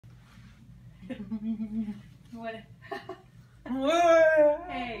What?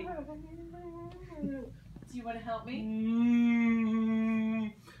 Hey. Do you want to help me?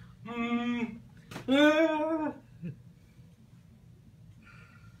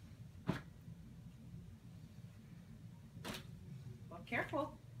 Well,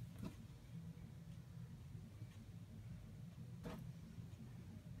 careful.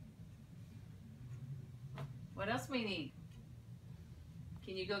 What else we need?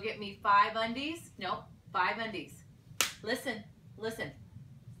 Can you go get me 5 undies? Nope, 5 undies. Listen, listen.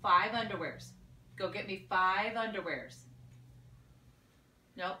 5 underwears. Go get me 5 underwears.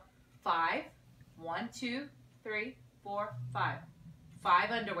 Nope, 5. 1, 2, 3, 4, 5.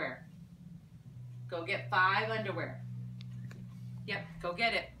 5 underwear. Go get 5 underwear. Yep, go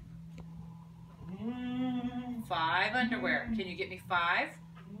get it. 5 underwear. Can you get me 5?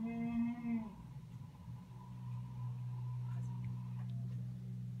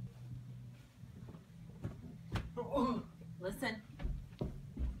 Listen.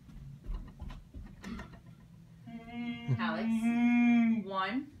 Alex.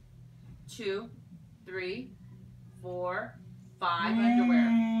 1, 2, 3, 4, 5 underwear.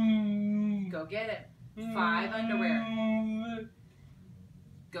 Go get it. 5 underwear.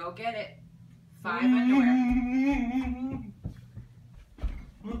 Go get it. 5 underwear.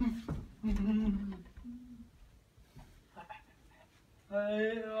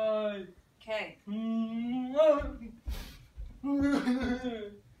 Okay.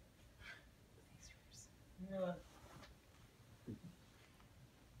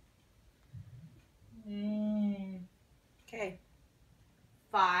 Okay.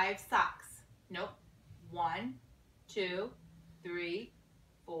 5 socks. Nope. 1, 2, 3,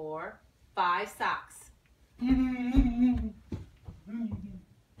 4, 5 socks.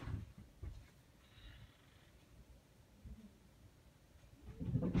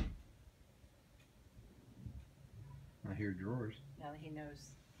 I hear drawers. Now that he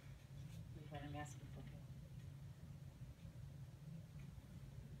knows what I'm asking for.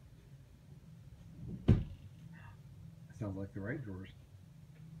 Sounds like the right drawers.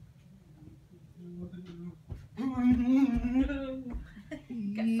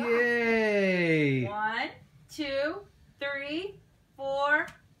 Yay! 1, 2, 3, 4,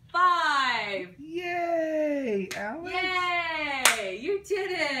 5. Yay, Alex! Yay! You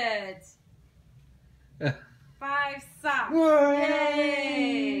did it. 5 socks.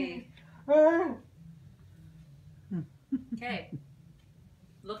 Yay! Okay.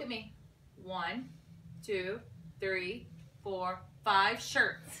 Look at me. 1, 2, 3, 4, 5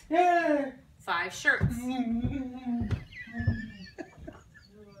 shirts. 5 shirts.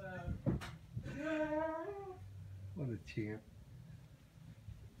 What a champ.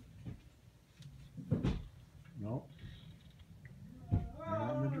 Nope. They're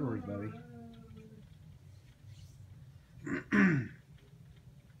not in the drawers, buddy.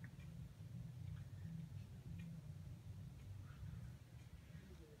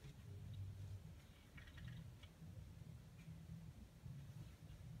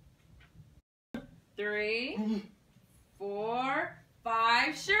 Three, 4,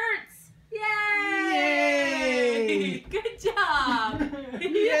 5 shirts. Yay! Yay! Good job.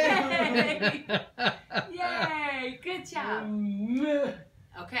 Yay! Yay! Good job.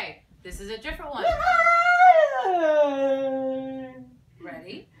 Okay, this is a different one.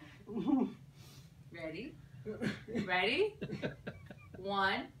 Ready? Ready? Ready?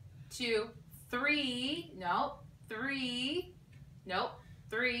 1, 2, 3. Nope. 3. Nope.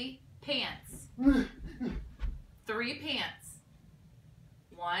 3 pants. 3 pants.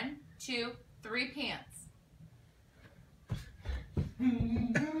 1, 2, 3 pants.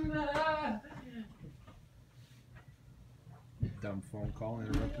 Dumb phone call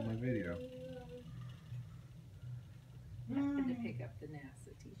interrupted my video. I had to pick up the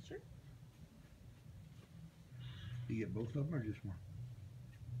NASA t-shirt. You get both of them or just one?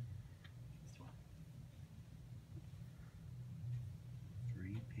 This one.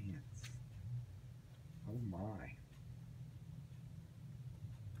 3 pants. Oh my.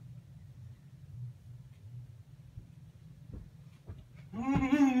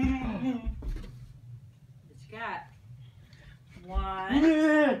 What you got?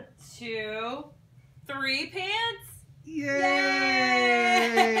 1, 2, 3 pants. Yay!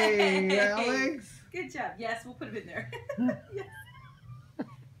 Alex! Good job. Yes, we'll put them in there. Yes.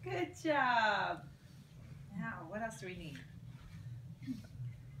 Good job. Now, what else do we need?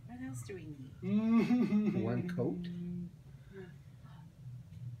 What else do we need? One coat?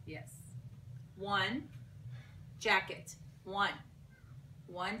 Yes. 1 jacket. 1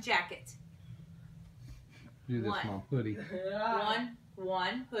 jacket. Do this, One. Mom. Hoodie.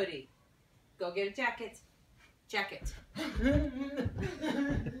 1 hoodie. Go get a jacket. Jacket.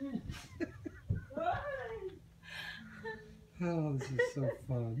 Oh, this is so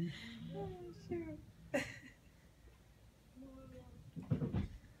fun. Oh, sure.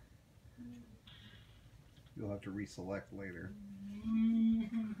 You'll have to reselect later.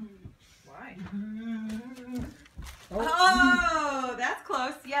 Why? Oh, Oh, that's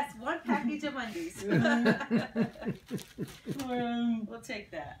close. Yes, one package of undies. We'll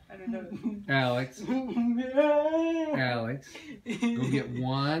take that. I don't know. Alex. Alex. Go get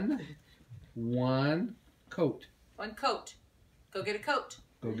one coat. One coat. Go get a coat.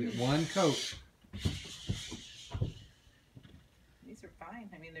 Go get one coat. These are fine.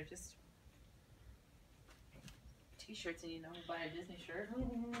 I mean, they're just t-shirts, and you know, buy a Disney shirt.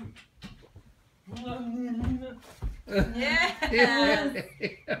 Yes. Yes.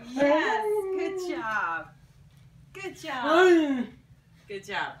 Good job. Good job. Good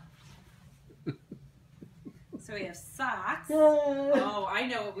job. So we have socks. Oh, I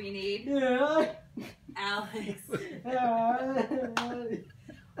know what we need. Alex.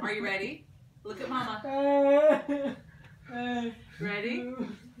 Are you ready? Look at Mama. Ready?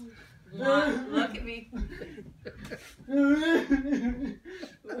 One. Look at me.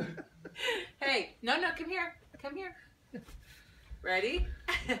 Hey, no, come here. Come here. Ready?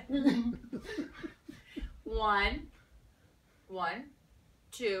 One,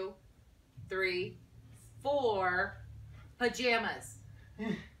 2, 3, 4 pajamas.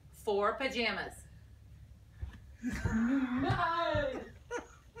 4 pajamas.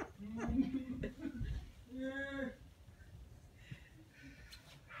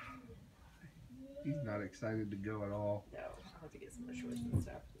 He's not excited to go at all. No, I'll have to get some more shorts and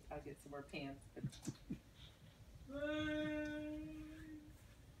stuff. I'll get some more pants.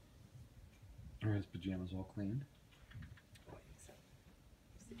 Are his pajamas all cleaned? Oh, I think so.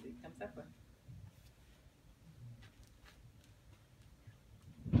 See what he comes up with.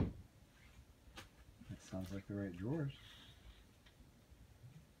 That sounds like the right drawers.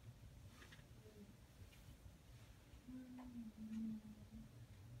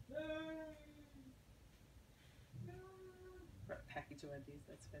 Package of undies,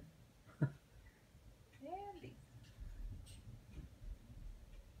 that's good. Handy.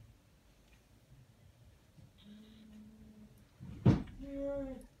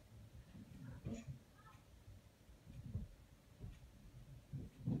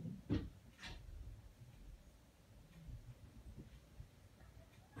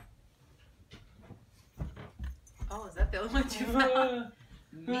 Oh, is that the only one you found?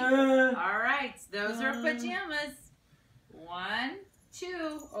 All right, those are pajamas. 1,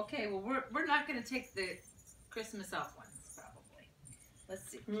 2. Okay, well we're not going to take the Christmas off ones probably. Let's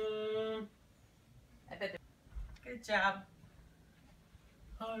see. I bet. Good job.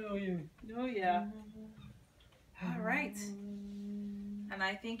 Oh yeah. All right. And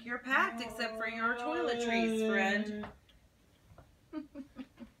I think you're packed except for your toiletries, friend.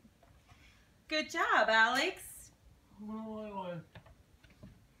 Good job, Alex.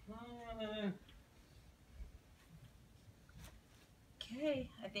 Okay,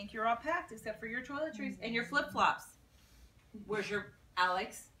 I think you're all packed except for your toiletries and your flip-flops. Where's your,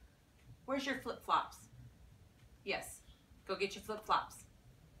 Alex? Where's your flip-flops? Yes, go get your flip-flops.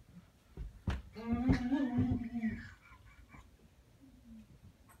 I'll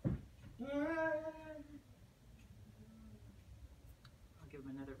give him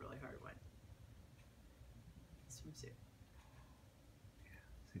another really hard one. Swimsuit.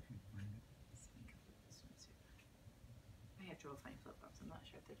 See if you can find it. Swimsuit. I have trouble finding flip-flops. I'm not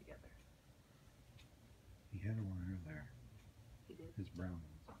sure if they're together. He had one earlier. He did. His brown ones.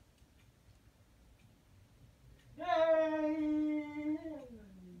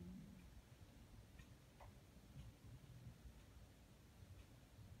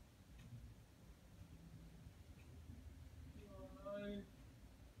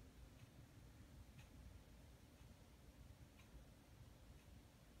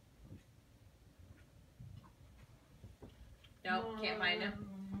 No, can't find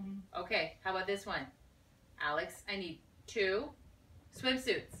them. Okay, how about this one? Alex, I need 2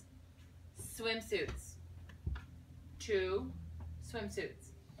 swimsuits. Swimsuits. 2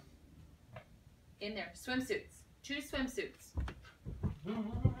 swimsuits. In there, swimsuits. 2 swimsuits.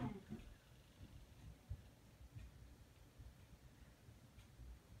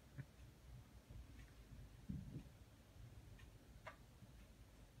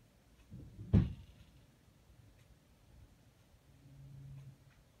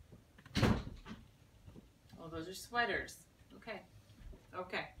 Oh, those are sweaters. Okay.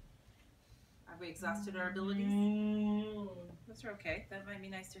 Okay. Have we exhausted our abilities? Those are okay. That might be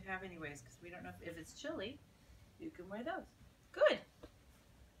nice to have anyways, because we don't know if it's chilly. You can wear those. Good.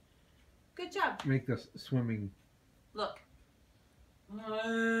 Good job. Make this swimming. Look.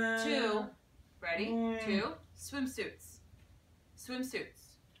 2. Ready? 2. Swimsuits.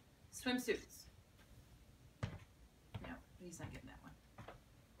 Swimsuits. Swimsuits. No, he's not getting that one.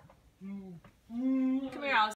 Come here, Alice.